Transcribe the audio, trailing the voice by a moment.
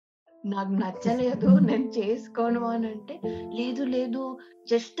నాకు నచ్చలేదు, నేను చేసుకోను అని అంటే, లేదు లేదు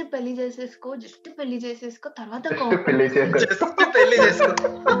జస్ట్ పెళ్లి చేసేసుకో తర్వాత పెళ్లి కాంప్రమైజ్ చేసుకో. జస్ట్ పెళ్లి చేసుకో.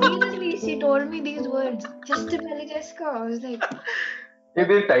 Seriously, she told me these words. Just పెళ్లి చేసుకో. I was like,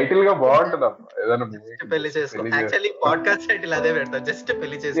 ఇది టైటిల్ గా బాగుంటుందమ్మా ఏదైనా జస్ట్ పెళ్లి చేసుకో. యాక్చువల్లీ పాడ్కాస్ట్ టైటిల్ అదే పెడతా, జస్ట్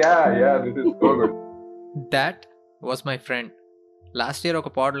పెళ్లి చేసుకో. This is so good. That was my friend. Last year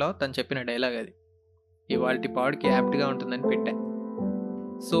ఒక పాడ్లో తను చెప్పిన డైలాగ్ అది. ఇవాల్టి పాడ్కి యాప్ట్గా ఉంటుందని పెట్టా.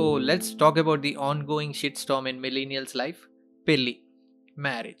 So let's talk about the on going shit Storm in millennials life, పెళ్ళి,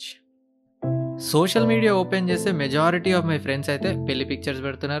 మ్యారేజ్. సోషల్ మీడియా ఓపెన్ చేస్తే మెజారిటీ ఆఫ్ మై ఫ్రెండ్స్ అయితే పెళ్లి పిక్చర్స్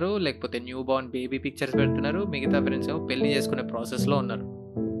పెడుతున్నారు, లేకపోతే న్యూ బార్న్ బేబీ పిక్చర్స్ పెడుతున్నారు. మిగతా ఫ్రెండ్స్ ఏమో పెళ్లి చేసుకునే ప్రాసెస్లో ఉన్నారు.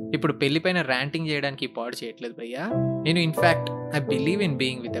 ఇప్పుడు పెళ్లి పైన ర్యాంటింగ్ చేయడానికి ఈ పాడ్ చేయట్లేదు భయ్యా. నేను in fact I believe in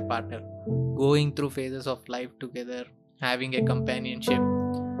being with a partner, going through phases of life together, having a companionship.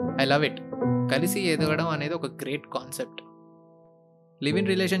 I love it. కలిసి ఎదగడం అనేది ఒక great concept. Live in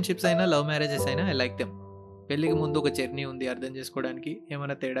relationships అయినా లవ్ మ్యారేజెస్ అయినా ఐ లైక్ దెమ్. పెళ్ళికి ముందు ఒక జర్నీ ఉంది అర్థం చేసుకోవడానికి,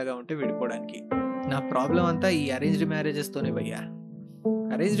 ఏమైనా తేడాగా ఉంటే విడిపోవడానికి. నా ప్రాబ్లం అంతా ఈ అరేంజ్డ్ మ్యారేజెస్తోనే భయ్యా.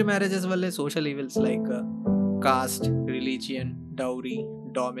 అరేంజ్డ్ మ్యారేజెస్ వల్లే social evils like cost, religion, dowry,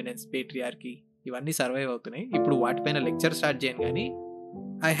 dominance, patriarchy ఇవన్నీ సర్వైవ్ అవుతున్నాయి. ఇప్పుడు వాటిపైన లెక్చర్ స్టార్ట్ చేయను, కానీ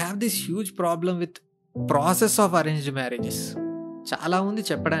I have this huge problem with process of arranged marriages. చాలా ఉంది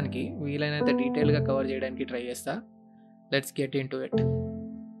చెప్పడానికి, వీలైనంత డీటెయిల్గా కవర్ చేయడానికి ట్రై చేస్తా. Let's get in to it.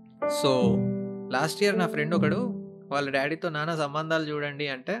 So last year నా ఫ్రెండ్ ఒకడు వాళ్ళ డాడీతో నాన్న సంబంధాలు చూడండి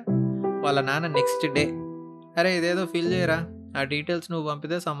అంటే, వాళ్ళ నాన్న నెక్స్ట్ డే అరే ఇదేదో ఫిల్ చేయరా, ఆ డీటెయిల్స్ నువ్వు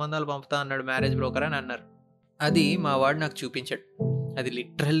పంపితే సంబంధాలు పంపుతా అన్నాడు మ్యారేజ్ బ్రోకర్ అని అన్నారు. అది మా వాడు నాకు చూపించాడు. అది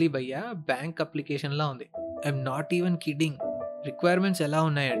లిటరల్లీ భయ్యా బ్యాంక్ అప్లికేషన్లా ఉంది. I'm not even kidding. Requirements ఎలా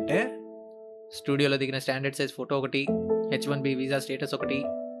ఉన్నాయంటే, స్టూడియోలో దిగిన స్టాండర్డ్ సైజ్ ఫోటో ఒకటి, H1B వీసా స్టేటస్ ఒకటి,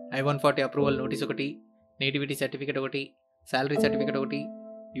 I-140 అప్రూవల్ నోటీస్ ఒకటి, నేటివిటీ సర్టిఫికేట్ ఒకటి, శాలరీ సర్టిఫికేట్ ఒకటి,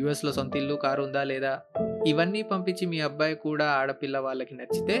 యూఎస్లో సొంత ఇల్లు కారు ఉందా లేదా, ఇవన్నీ పంపించి మీ అబ్బాయి కూడా ఆడపిల్ల వాళ్ళకి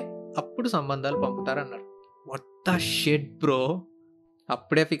నచ్చితే అప్పుడు సంబంధాలు పంపుతారన్నారు. What the shit bro.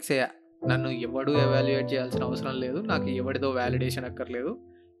 అప్పుడే ఫిక్స్ అయ్యా, నన్ను ఎవడు ఎవాల్యుయేట్ చేయాల్సిన అవసరం లేదు, నాకు ఎవడిదో వ్యాలిడేషన్ అక్కర్లేదు,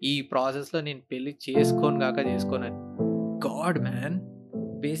 ఈ ప్రాసెస్లో నేను పెళ్ళి చేసుకోనని. God man.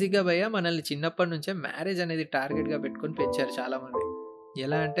 బేసిక్గా భయ్యా మనల్ని చిన్నప్పటి నుంచే మ్యారేజ్ అనేది టార్గెట్గా పెట్టుకొని పెంచారు చాలామంది.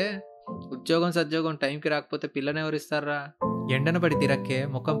 ఎలా అంటే, ఉద్యోగం సద్యోగం టైంకి రాకపోతే పిల్లని ఎవరు ఇస్తారా, ఎండన పడి తిరక్కే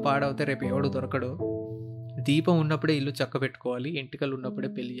ముఖం పాడవుతే రేపు ఎవడు దొరకడు, దీపం ఉన్నప్పుడే ఇల్లు చక్క పెట్టుకోవాలి, ఎంటికలు ఉన్నప్పుడే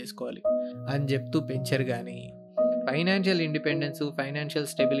పెళ్లి చేసుకోవాలి అని చెప్తూ పెంచారు. కానీ ఫైనాన్షియల్ ఇండిపెండెన్స్, ఫైనాన్షియల్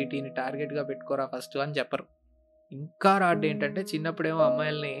స్టెబిలిటీని టార్గెట్గా పెట్టుకోరా ఫస్ట్ అని చెప్పరు. ఇంకా రాడ్ ఏంటంటే, చిన్నప్పుడేమో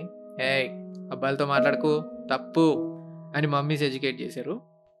అమ్మాయిల్ని అబ్బాయిలతో మాట్లాడుకో తప్పు అని మమ్మీస్ ఎడ్యుకేట్ చేశారు.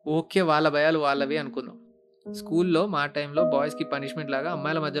 ఓకే, వాళ్ళ భయాలు వాళ్ళవి అనుకుందాం. స్కూల్లో మా టైంలో బాయ్స్కి పనిష్మెంట్ లాగా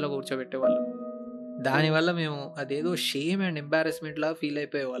అమ్మాయిల మధ్యలో కూర్చోబెట్టేవాళ్ళు. దానివల్ల మేము అదేదో షేమ్ అండ్ ఎంబారెస్మెంట్ లాగా ఫీల్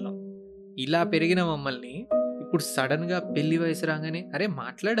అయిపోయేవాళ్ళం. ఇలా పెరిగిన మమ్మల్ని ఇప్పుడు సడన్గా పెళ్లి వయసు రాగానే, అరే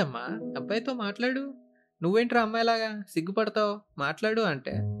మాట్లాడమ్మా, అబ్బాయితో మాట్లాడు, నువ్వేంట్రా అమ్మాయిలాగా సిగ్గుపడతావు, మాట్లాడు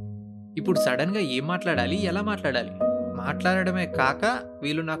అంటే, ఇప్పుడు సడన్గా ఏం మాట్లాడాలి, ఎలా మాట్లాడాలి, మాట్లాడడమే కాక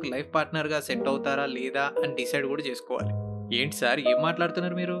వీళ్ళు నాకు లైఫ్ పార్ట్నర్గా సెట్ అవుతారా లేదా అని డిసైడ్ కూడా చేసుకోవాలి. ఏంటి సార్ ఏం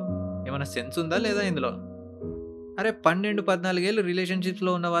మాట్లాడుతున్నారు మీరు, ఏమైనా సెన్స్ ఉందా లేదా ఇందులో? అరే 12-14 ఏళ్ళు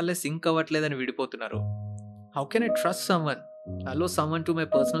రిలేషన్షిప్స్లో ఉన్న వాళ్ళే sync అవ్వట్లేదని విడిపోతున్నారు. How can I trust someone, allow someone to my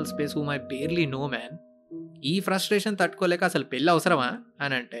personal space whom I barely no man. ఈ ఫ్రస్ట్రేషన్ తట్టుకోలేక అసలు పెళ్ళి అవసరమా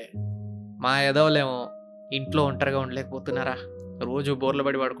అని అంటే, మా ఎదవలేమో ఇంట్లో ఒంటరిగా ఉండలేకపోతున్నారా, రోజు బోర్ల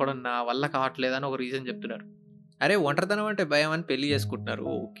పడి పడుకోవడం నా వల్ల కావట్లేదని ఒక రీజన్ చెప్తున్నారు. అరే ఒంటరితనం అంటే భయం అని పెళ్లి చేసుకుంటున్నారు,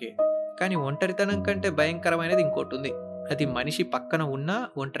 ఓకే, కానీ ఒంటరితనం కంటే భయంకరమైనది ఇంకోటి ఉంది. అది మనిషి పక్కన ఉన్నా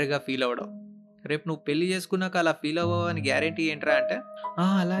ఒంటరిగా ఫీల్ అవ్వడం. రేపు నువ్వు పెళ్లి చేసుకున్నాక అలా ఫీల్ అవ్వవు అని గ్యారెంటీ ఏంట్రా అంటే,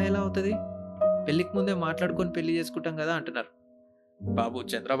 అలా ఎలా అవుతుంది, పెళ్ళికి ముందే మాట్లాడుకొని పెళ్లి చేసుకుంటాం కదా అంటున్నారు. బాబు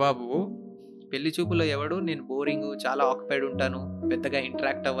చంద్రబాబు, పెళ్లి చూపులో ఎవడు నేను బోరింగ్, చాలా ఆక్యుపైడ్ ఉంటాను, పెద్దగా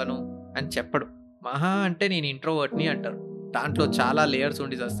ఇంటరాక్ట్ అవ్వను అని చెప్పడు. మహా అంటే నేను ఇంట్రోవర్ట్ని అంటారు. దాంట్లో చాలా లేయర్స్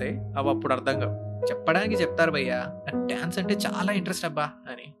ఉండి వస్తాయి, అవి అప్పుడు అర్థం కావు. చెప్పడానికి చెప్తారు భయ్యా, డ్యాన్స్ అంటే చాలా ఇంట్రెస్ట్ అబ్బా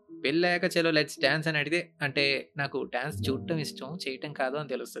అని. పెళ్ళాక చలో లెట్స్ డ్యాన్స్ అని అడిగితే, అంటే నాకు డ్యాన్స్ చూడటం ఇష్టం, చేయటం కాదు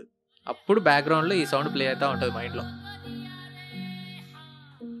అని తెలుస్తుంది. అప్పుడు బ్యాక్గ్రౌండ్లో ఈ సౌండ్ ప్లే అవుతూ ఉంటుంది మైండ్లో.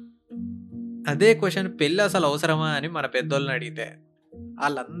 అదే క్వశ్చన్ పెళ్ళి అసలు అవసరమా అని మన పెద్దోళ్ళని అడిగితే,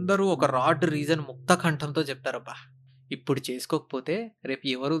 వాళ్ళందరూ ఒక రాడ్ రీజన్ ముక్త కంఠంతో చెప్తారబ్బా, ఇప్పుడు చేసుకోకపోతే రేపు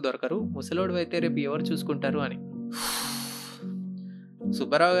ఎవరు దొరకరు, ముసలోడు అయితే రేపు ఎవరు చూసుకుంటారు అని.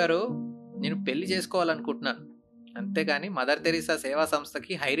 సుబ్బారావు గారు, నేను పెళ్లి చేసుకోవాలనుకుంటున్నాను, అంతేగాని మదర్ తెరీసా సేవా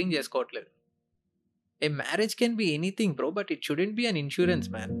సంస్థకి హైరింగ్ చేసుకోవట్లేదు. ఏ marriage can be anything bro, but it shouldn't be an insurance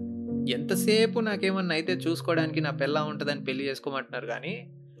man. ఎంతసేపు నాకేమన్నా అయితే చూసుకోవడానికి నా పెళ్ళా ఉంటుందని పెళ్లి చేసుకోమంటున్నారు, కానీ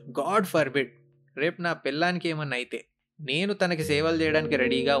గాడ్ ఫర్బిడ్ రేపు నా పెళ్ళానికి ఏమన్నా అయితే నేను తనకి సేవలు చేయడానికి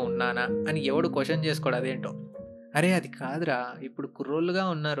రెడీగా ఉన్నానా అని ఎవడు క్వశ్చన్ చేసుకోడు. అదేంటో, అరే అది కాదురా, ఇప్పుడు కుర్రోళ్ళుగా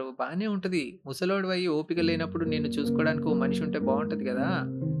ఉన్నారు బాగానే ఉంటుంది, ముసలోడు అయ్యి ఓపిక లేనప్పుడు నేను చూసుకోవడానికి ఓ మనిషి ఉంటే బాగుంటుంది కదా.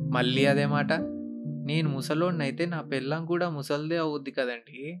 మళ్ళీ అదే మాట, నేను ముసలోడిని అయితే నా పెళ్ళాం కూడా ముసలిదే అవుద్ది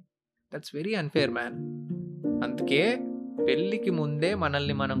కదండి. That's very unfair man. అందుకే పెళ్ళికి ముందే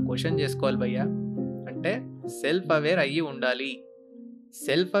మనల్ని మనం క్వశ్చన్ చేసుకోవాలి భయ్యా. అంటే సెల్ఫ్ అవేర్ అయ్యి ఉండాలి.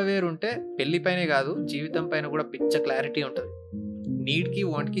 సెల్ఫ్ అవేర్ ఉంటే పెళ్లిపైనే కాదు జీవితం పైన కూడా పిచ్చ క్లారిటీ ఉంటుంది. నీడ్కి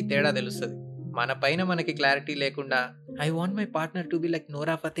వాంట్కి తేడా తెలుస్తుంది. మన పైన మనకి క్లారిటీ లేకుండా I want my partner to be like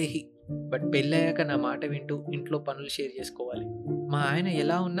నోరా ఫతేహి, బట్ పెళ్ళయ్యాక నా మాట వింటూ ఇంట్లో పనులు షేర్ చేసుకోవాలి. మా ఆయన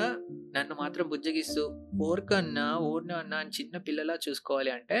ఎలా ఉన్నా నన్ను మాత్రం బుజ్జగిస్తూ ఓర్కన్నా ఓర్నా అన్నా అని చిన్న పిల్లలా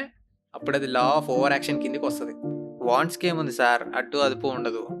చూసుకోవాలి అంటే అప్పుడు అది లా ఆఫ్ ఓవర్ యాక్షన్ కిందికి వస్తుంది. వాంట్స్కి ఏముంది సార్, అడ్డు అదుపు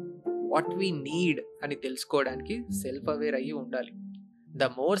ఉండదు. వాట్ వీ నీడ్ అని తెలుసుకోవడానికి సెల్ఫ్ అవేర్ అయ్యి ఉండాలి. The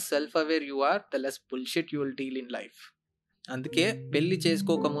more self aware you are, the less bullshit you will deal in life. అందుకే పెళ్లి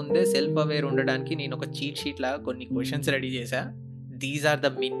చేసుకోకముందే సెల్ఫ్ అవేర్ ఉండడానికి నేను ఒక చీట్ షీట్ లాగా కొన్ని క్వశ్చన్స్ రెడీ చేశా. These are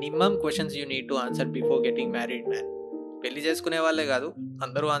the minimum questions you need to answer before getting married man. పెళ్లి చేసుకునే వాళ్ళే కాదు,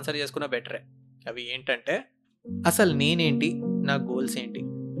 అందరూ ఆన్సర్ చేసుకున్న బెటరే. అవి ఏంటంటే, అసలు నేనేంటి, నా గోల్స్ ఏంటి,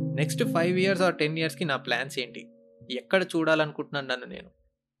 నెక్స్ట్ 5 years ఆర్ 10 yearsకి నా ప్లాన్స్ ఏంటి, ఎక్కడ చూడాలనుకుంటున్నాను నన్ను నేను,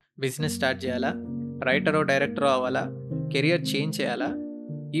 బిజినెస్ స్టార్ట్ చేయాలా, రైటరో డైరెక్టరో అవ్వాలా, కెరియర్ చేంజ్ చేయాలా,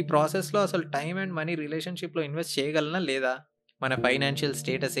 ఈ ప్రాసెస్లో అసలు టైం అండ్ మనీ రిలేషన్షిప్లో ఇన్వెస్ట్ చేయగలనా లేదా, మన ఫైనాన్షియల్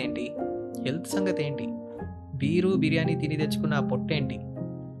స్టేటస్ ఏంటి, హెల్త్ సంగతి ఏంటి, బీరు బిర్యానీ తిని తెచ్చుకున్న ఆ పొట్టేంటి,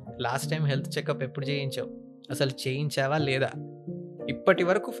 లాస్ట్ టైం హెల్త్ చెకప్ ఎప్పుడు చేయించావు, అసలు చేయించావా లేదా, ఇప్పటి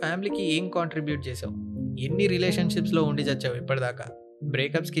వరకు ఫ్యామిలీకి ఏం కాంట్రిబ్యూట్ చేసావు, ఎన్ని రిలేషన్షిప్స్లో ఉండి చచ్చావు ఇప్పటిదాకా,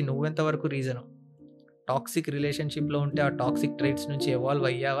 బ్రేకప్స్కి నువ్వెంతవరకు రీజను, టాక్సిక్ రిలేషన్షిప్లో ఉంటే ఆ టాక్సిక్ ట్రైట్స్ నుంచి ఎవాల్వ్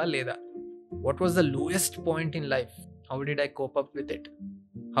అయ్యావా లేదా, what was the lowest point in life, how did I cope up with it,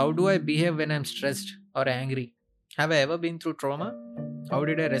 how do I behave when I'm stressed are angry, have I ever been through trauma, how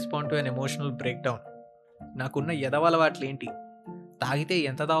did I respond to an emotional break down, నాకున్న ఎదవలవాట్లు ఏంటి, తాగితే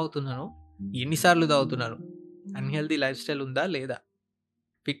ఎంత తాగుతున్నాను, ఎన్నిసార్లు తాగుతున్నాను, unhealthy life style ఉందా లేదా,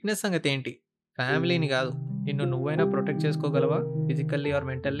 fitness సంగతి ఏంటి, ఫ్యామిలీని కాదు నిన్ను నువ్వైనా ప్రొటెక్ట్ చేసుకోగలవా ఫిజికల్లీ ఆర్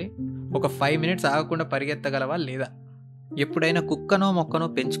మెంటల్లీ, ఒక 5 minutes ఆగకుండా పరిగెత్తగలవా లేదా, ఎప్పుడైనా కుక్కనో మొక్కనో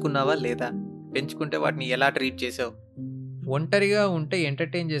పెంచుకున్నావా లేదా, పెంచుకుంటే వాటిని ఎలా ట్రీట్ చేసావు, ఒంటరిగా ఉంటే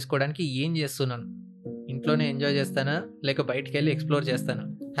ఎంటర్టైన్ చేసుకోవడానికి ఏం చేస్తున్నాను, ఇంట్లోనే ఎంజాయ్ చేస్తానా లేక బయటికి వెళ్ళి ఎక్స్ప్లోర్ చేస్తానా,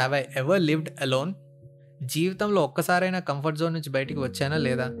 have I ever lived alone, జీవితంలో ఒక్కసారైనా కంఫర్ట్ జోన్ నుంచి బయటికి వచ్చానా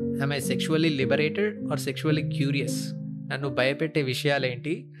లేదా, I'm I sexually liberated are sexually curious, నన్ను భయపెట్టే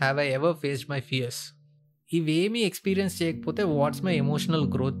విషయాలేంటి, have I ever faced my fears, ఇవేమీ ఎక్స్పీరియన్స్ చేయకపోతే what's my emotional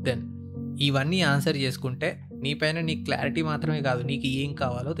growth then. ఇవన్నీ ఆన్సర్ చేసుకుంటే నీపైన నీకు క్లారిటీ మాత్రమే కాదు నీకు ఏం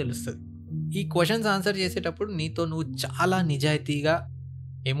కావాలో తెలుస్తుంది. ఈ క్వశ్చన్స్ ఆన్సర్ చేసేటప్పుడు నీతో నువ్వు చాలా నిజాయితీగా,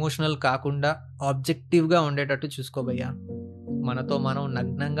 ఎమోషనల్ కాకుండా ఆబ్జెక్టివ్గా ఉండేటట్టు చూసుకోబయ్యా. మనతో మనం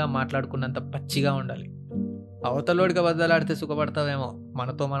నగ్నంగా మాట్లాడుకున్నంత పచ్చిగా ఉండాలి. అవతలోడికి అబద్ధాలు ఆడితే సుఖపడతావేమో,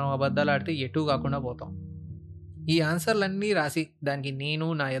 మనతో మనం అబద్ధాలు ఆడితే ఎటూ కాకుండా పోతాం. ఈ ఆన్సర్లన్నీ రాసి దానికి నేను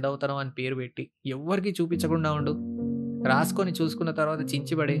నా ఎదవుతనం అని పేరు పెట్టి ఎవ్వరికి చూపించకుండా ఉండు. రాసుకొని చూసుకున్న తర్వాత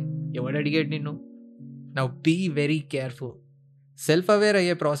చించిపడి ఎవడడిగాడు నిన్ను. Now be very careful. Self aware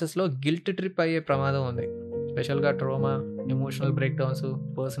అయ్యే ప్రాసెస్లో గిల్ట్ ట్రిప్ అయ్యే ప్రమాదం ఉంది. స్పెషల్గా ట్రోమా, ఎమోషనల్ బ్రేక్డౌన్స్,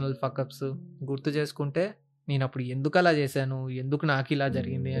 పర్సనల్ ఫకప్స్ గుర్తు చేసుకుంటే నేను అప్పుడు ఎందుకు అలా చేశాను, ఎందుకు నాకు ఇలా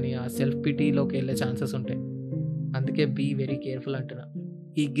జరిగింది అని ఆ సెల్ఫ్ పిటీలోకి వెళ్ళే ఛాన్సెస్ ఉంటాయి. అందుకే బీ వెరీ కేర్ఫుల్ అంటున్నా.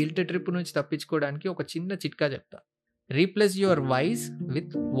 ఈ గిల్ట్ ట్రిప్ నుంచి తప్పించుకోవడానికి ఒక చిన్న చిట్కా చెప్తా. Replace your vice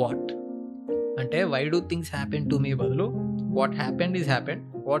with what. అంటే why do things happen to me బదులు what happened is happened,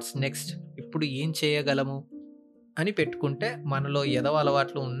 watts next, ఇప్పుడు ఏం చేయగలము అని పెట్టుకుంటే మనలో ఎదవ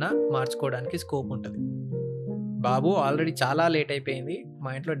అలవాట్లు ఉన్నా మార్చుకోవడానికి స్కోప్ ఉంటుంది. బాబు ఆల్రెడీ చాలా లేట్ అయిపోయింది,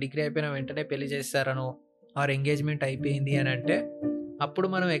 మా ఇంట్లో డిగ్రీ అయిపోయిన వెంటనే పెళ్లి చేస్తారనో ఆర్ ఎంగేజ్మెంట్ అయిపోయింది అని అంటే అప్పుడు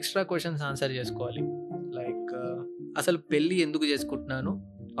మనం ఎక్స్ట్రా క్వశ్చన్స్ ఆన్సర్ చేసుకోవాలి. లైక్ అసలు పెళ్ళి ఎందుకు చేసుకుంటున్నాను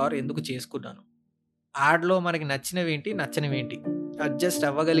ఆర్ ఎందుకు చేసుకున్నాను, ఆడలో మనకి నచ్చినవేంటి నచ్చనివేంటి, అడ్జస్ట్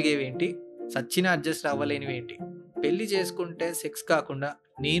అవ్వగలిగేవేంటి, సచ్చిన అడ్జస్ట్ అవ్వలేనివేంటి, పెళ్లి చేసుకుంటే సెక్స్ కాకుండా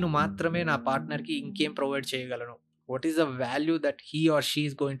నేను మాత్రమే నా పార్ట్నర్కి ఇంకేం ప్రొవైడ్ చేయగలను, what is the value that he or she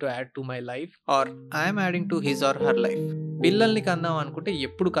is going to add to my life or I'm adding to his or her life. పిల్లల్ని కందాం అనుకుంటే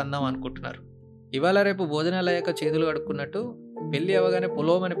ఎప్పుడు కందాం అనుకుంటున్నారు. ఇవాళ రేపు భోజనాలు అయ్యాక చేతులు కడుక్కున్నట్టు పెళ్ళి అవ్వగానే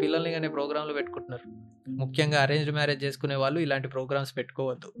పొలోమని పిల్లల్ని కానీ ప్రోగ్రాంలు పెట్టుకుంటున్నారు. ముఖ్యంగా అరేంజ్డ్ మ్యారేజ్ చేసుకునే వాళ్ళు ఇలాంటి ప్రోగ్రామ్స్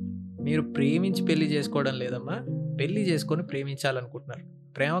పెట్టుకోవద్దు. మీరు ప్రేమించి పెళ్లి చేసుకోవడం లేదమ్మా, పెళ్లి చేసుకొని ప్రేమించాలనుకుంటున్నారు.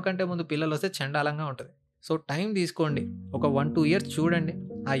 ప్రేమ కంటే ముందు పిల్లలు వస్తే చండాలంగా ఉంటుంది. సో టైం తీసుకోండి, ఒక 1-2 years చూడండి,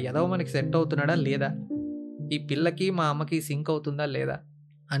 ఆ ఎదవ మనకి సెట్ అవుతున్నాడా లేదా, ఈ పిల్లకి మా అమ్మకి సింక్ అవుతుందా లేదా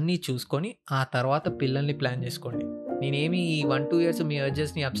అన్నీ చూసుకొని ఆ తర్వాత పిల్లల్ని ప్లాన్ చేసుకోండి. నేనేమి ఈ 1-2 years మీ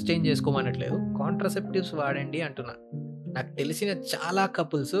అర్జెస్ని అబ్స్టైన్ చేసుకోమనట్లేదు, కాంట్రసెప్టివ్స్ వాడండి అంటున్నా. నాకు తెలిసిన చాలా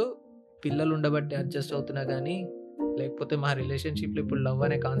కపుల్స్ పిల్లలు ఉండబట్టి అడ్జస్ట్ అవుతున్నా కానీ లేకపోతే మా రిలేషన్షిప్లో ఇప్పుడు లవ్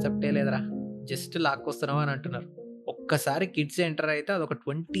అనే కాన్సెప్టే లేదురా, జస్ట్ లాక్కొస్తున్నావా అని అంటున్నారు. ఒక్కసారి కిడ్స్ ఎంటర్ అయితే అదొక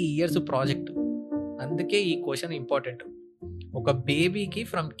 20 years ప్రాజెక్ట్. అందుకే ఈ క్వశ్చన్ ఇంపార్టెంట్. ఒక బేబీకి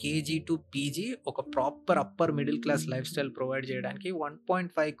ఫ్రమ్ కేజీ టు పీజీ ఒక proper upper middle class life style provide చేయడానికి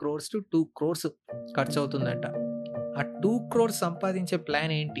 1.5 crores to 2 crores ఖర్చు అవుతుందంట. ఆ 2 crores సంపాదించే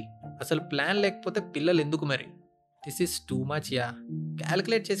ప్లాన్ ఏంటి? అసలు ప్లాన్ లేకపోతే పిల్లలు ఎందుకు మరి? This is too much yeah.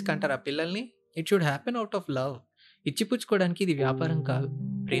 Calculate చేసి కంటారా పిల్లల్ని? It should happen out of love. ఇచ్చిపుచ్చుకోవడానికి ఇది వ్యాపారం కాదు,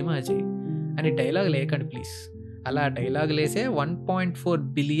 ప్రేమ అజయ్ అని డైలాగ్ లేకండి ప్లీజ్. అలా డైలాగ్ లేసే 1.4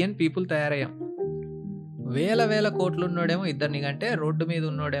 billion పీపుల్ తయారయ్యాం. వేల కోట్లు ఉన్నోడేమో ఇద్దరిని కంటే రోడ్డు మీద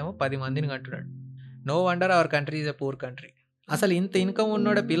ఉన్నోడేమో 10 మందిని కంటున్నాడు. No wonder our country is a poor country. అసలు ఇంత ఇన్కమ్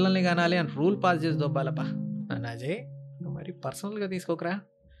ఉన్నోడే పిల్లల్ని కనాలి అని రూల్ పాస్ చేసి దొబ్బాలపా. అజయ్ మరి పర్సనల్గా తీసుకోకరా.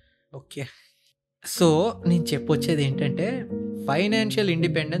 ఓకే, సో నేను చెప్పొచ్చేది ఏంటంటే financial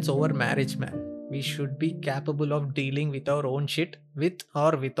independence over marriage man. We should be capable of dealing with our own shit with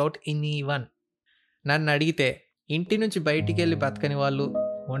are without anyone. నన్ను అడిగితే ఇంటి నుంచి బయటికి వెళ్ళి బతకని వాళ్ళు,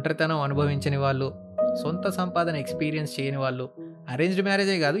 ఒంటరితనం అనుభవించని వాళ్ళు, సొంత సంపాదన ఎక్స్పీరియన్స్ చేయని వాళ్ళు అరేంజ్డ్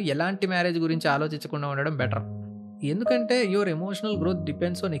మ్యారేజే కాదు ఎలాంటి మ్యారేజ్ గురించి ఆలోచించకుండా ఉండడం బెటర్. ఎందుకంటే your emotional growth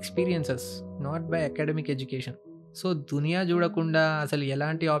depends on experiences, not by academic education. So దునియా చూడకుండా అసలు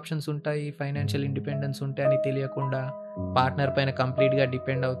ఎలాంటి ఆప్షన్స్ ఉంటాయి, ఫైనాన్షియల్ ఇండిపెండెన్స్ ఉంటాయి అని తెలియకుండా పార్ట్నర్ పైన కంప్లీట్గా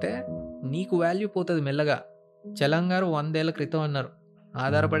డిపెండ్ అవుతే నీకు వాల్యూ పోతుంది మెల్లగా. చలం గారు 100 ఏళ్ల క్రితం అన్నారు,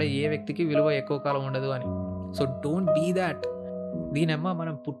 ఆధారపడే ఏ వ్యక్తికి విలువ ఎక్కువ కాలం ఉండదు అని. So don't be that. దీనమ్మ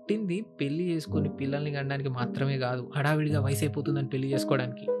మనం పుట్టింది పెళ్లి చేసుకుని పిల్లల్ని కనడానికి మాత్రమే కాదు, హడావిడిగా వయసు అయిపోతుందని పెళ్లి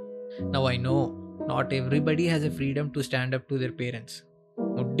చేసుకోవడానికి. Now I know not everybody has a freedom to stand up to their parents.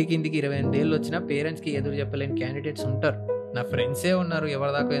 ముడ్డి కిందికి 28 ఏళ్ళు వచ్చినా పేరెంట్స్కి ఎదురు చెప్పలేని క్యాండిడేట్స్ ఉంటారు. నా ఫ్రెండ్సే ఉన్నారు,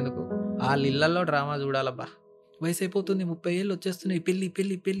 ఎవరిదాకా ఎందుకు, వాళ్ళ ఇళ్లలో డ్రామా చూడాలబ్బా. వయసు అయిపోతుంది, 30 ఏళ్ళు వచ్చేస్తున్నాయి, పెళ్ళి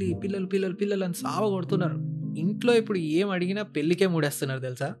పెళ్ళి పెళ్ళి, పిల్లలు పిల్లలు పిల్లలు అని సావ కొడుతున్నారు. ఇంట్లో ఇప్పుడు ఏం అడిగినా పెళ్ళికే మూడేస్తున్నారు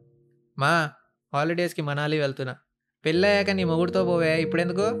తెలుసా. మా హాలిడేస్కి మనాలి వెళ్తున్నా, పెళ్ళయ్యాక నీ మొగుడితో పోవే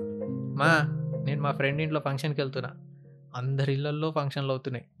ఇప్పుడెందుకు. మా నేను మా ఫ్రెండ్ ఇంట్లో ఫంక్షన్కి వెళ్తున్నా, అందరి ఇళ్లల్లో ఫంక్షన్లు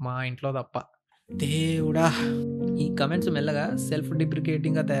అవుతున్నాయి, మా ఇంట్లో తప్ప. దేవుడా, ఈ కమెంట్స్ మెల్లగా సెల్ఫ్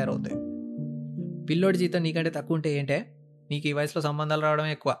డిప్రికేటింగ్గా తయారవుతాయి. పిల్లోడి జీతం నీకంటే తక్కువ ఉంటే ఏంటే, నీకు ఈ వయసులో సంబంధాలు రావడం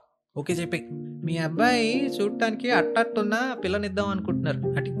ఎక్కువ. ఓకే చెప్పి మీ అబ్బాయి చూడటానికి అట్టట్టున్నా పిల్లనిద్దాం అనుకుంటున్నారు,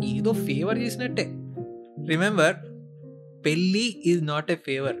 అంటే ఏదో ఫేవర్ చేసినట్టే. రిమెంబర్, పెళ్ళి ఈజ్ నాట్ ఎ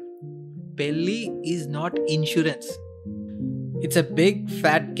ఫేవర్, పెళ్ళి is not insurance. It's a big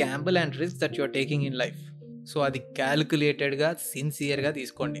fat Gamble and risk that you are taking in life. So అది క్యాలిక్యులేటెడ్గా సిన్సియర్గా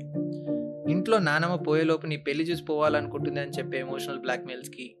తీసుకోండి. ఇంట్లో నానమ్మ పోయేలోపు నీ పెళ్లి చూసి పోవాలనుకుంటుంది అని చెప్పే ఎమోషనల్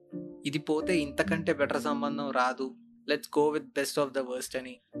బ్లాక్మెయిల్స్కి ఇది పోతే ఇంతకంటే బెటర్ సంబంధం రాదు, let's go with best of the worst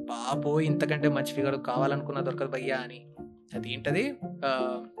అని, బాబో ఇంతకంటే మంచి ఫిగర్ కావాలనుకున్న దొరకదు భయ్యా అని. అదేంటది,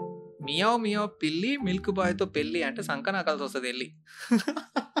 మియావ్ మియావ్ పిల్లి మిల్క్ బాయ్తో పెళ్ళి అంటే సంకనాకాల్సి వస్తుంది వెళ్ళి.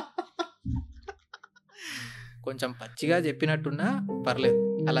 కొంచెం పచ్చిగా చెప్పినట్టున్నా పర్లేదు,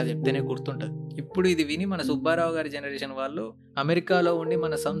 అలా చెప్తేనే గుర్తుంటుంది. ఇప్పుడు ఇది విని మన సుబ్బారావు గారి జనరేషన్ వాళ్ళు అమెరికాలో ఉండి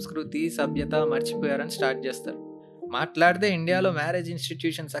మన సంస్కృతి సభ్యత మర్చిపోయారని స్టార్ట్ చేస్తారు. మాట్లాడితే ఇండియాలో మ్యారేజ్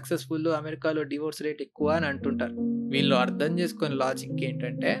ఇన్స్టిట్యూషన్ సక్సెస్ఫుల్, అమెరికాలో డివోర్స్ రేట్ ఎక్కువ అని అంటుంటారు. వీళ్ళు అర్థం చేసుకునే లాజిక్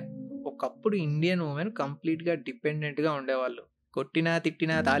ఏంటంటే, ఒకప్పుడు ఇండియన్ ఉమెన్ కంప్లీట్గా డిపెండెంట్గా ఉండేవాళ్ళు. కొట్టినా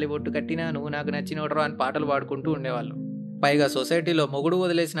తిట్టినా తాలిబొట్టు కట్టినా నువ్వు నాకు నచ్చినోడరు అని పాటలు పాడుకుంటూ ఉండేవాళ్ళు. పైగా సొసైటీలో మొగుడు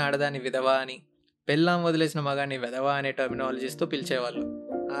వదిలేసిన ఆడదాన్ని విధవా అని, పెళ్ళాం వదిలేసిన మగాన్ని విధవా అనే టర్మినాలజీస్తో పిలిచేవాళ్ళు.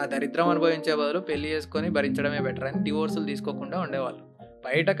 ఆ దరిద్రం అనుభవించే బదులు పెళ్లి చేసుకొని భరించడమే బెటర్ అని డివోర్సులు తీసుకోకుండా ఉండేవాళ్ళు.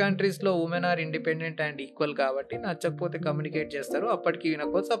 బయట కంట్రీస్లో women are independent and equal కాబట్టి నచ్చకపోతే కమ్యూనికేట్ చేస్తారు, అప్పటికి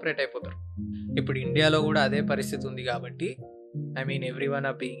వినకపోతే సపరేట్ అయిపోతారు. ఇప్పుడు ఇండియాలో కూడా అదే పరిస్థితి ఉంది కాబట్టి ఎవ్రీవన్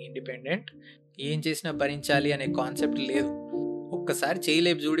ఆర్ బీయింగ్ ఇండిపెండెంట్, ఏం చేసినా భరించాలి అనే కాన్సెప్ట్ లేదు. ఒక్కసారి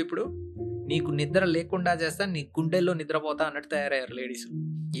చేయలేపు చూడు, ఇప్పుడు నీకు నిద్ర లేకుండా చేస్తా, నీ గుండెల్లో నిద్రపోతా అన్నట్టు తయారయ్యారు లేడీస్.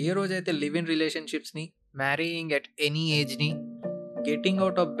 ఏ రోజైతే live in రిలేషన్షిప్స్ని, marrying at any ఏజ్ని, getting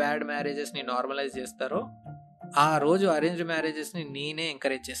out of bad మ్యారేజెస్ని normalise చేస్తారో ఆ రోజు అరేంజ్డ్ మ్యారేజెస్ని నేనే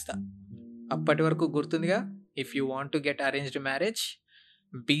ఎంకరేజ్ చేస్తా. అప్పటి వరకు గుర్తుందిగా, if you want to get arranged marriage,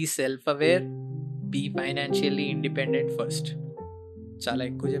 be self aware, be financially independent first. చాలా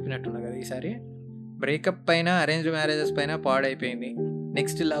ఎక్కువ చెప్పినట్టున్నా కదా ఈసారి. బ్రేకప్ పైన, అరేంజ్డ్ మ్యారేజెస్ పైన పాడైపోయింది.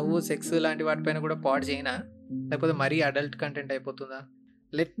 నెక్స్ట్ లవ్, సెక్స్ లాంటి వాటిపైన కూడా పాడు చేయనా, లేకపోతే మరీ అడల్ట్ కంటెంట్ అయిపోతుందా?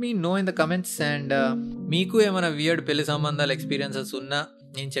 Let me no in the comments. And మీకు ఏమైనా వియర్డ్ పెళ్లి సంబంధాల ఎక్స్పీరియన్సెస్ ఉన్నా,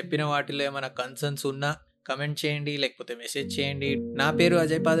 నేను చెప్పిన వాటిలో ఏమైనా కన్సర్న్స్ ఉన్నా కమెంట్ చేయండి, లేకపోతే మెసేజ్ చేయండి. నా పేరు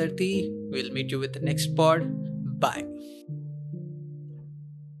Ajay Padarthi. Will meet you with next pad. Bye.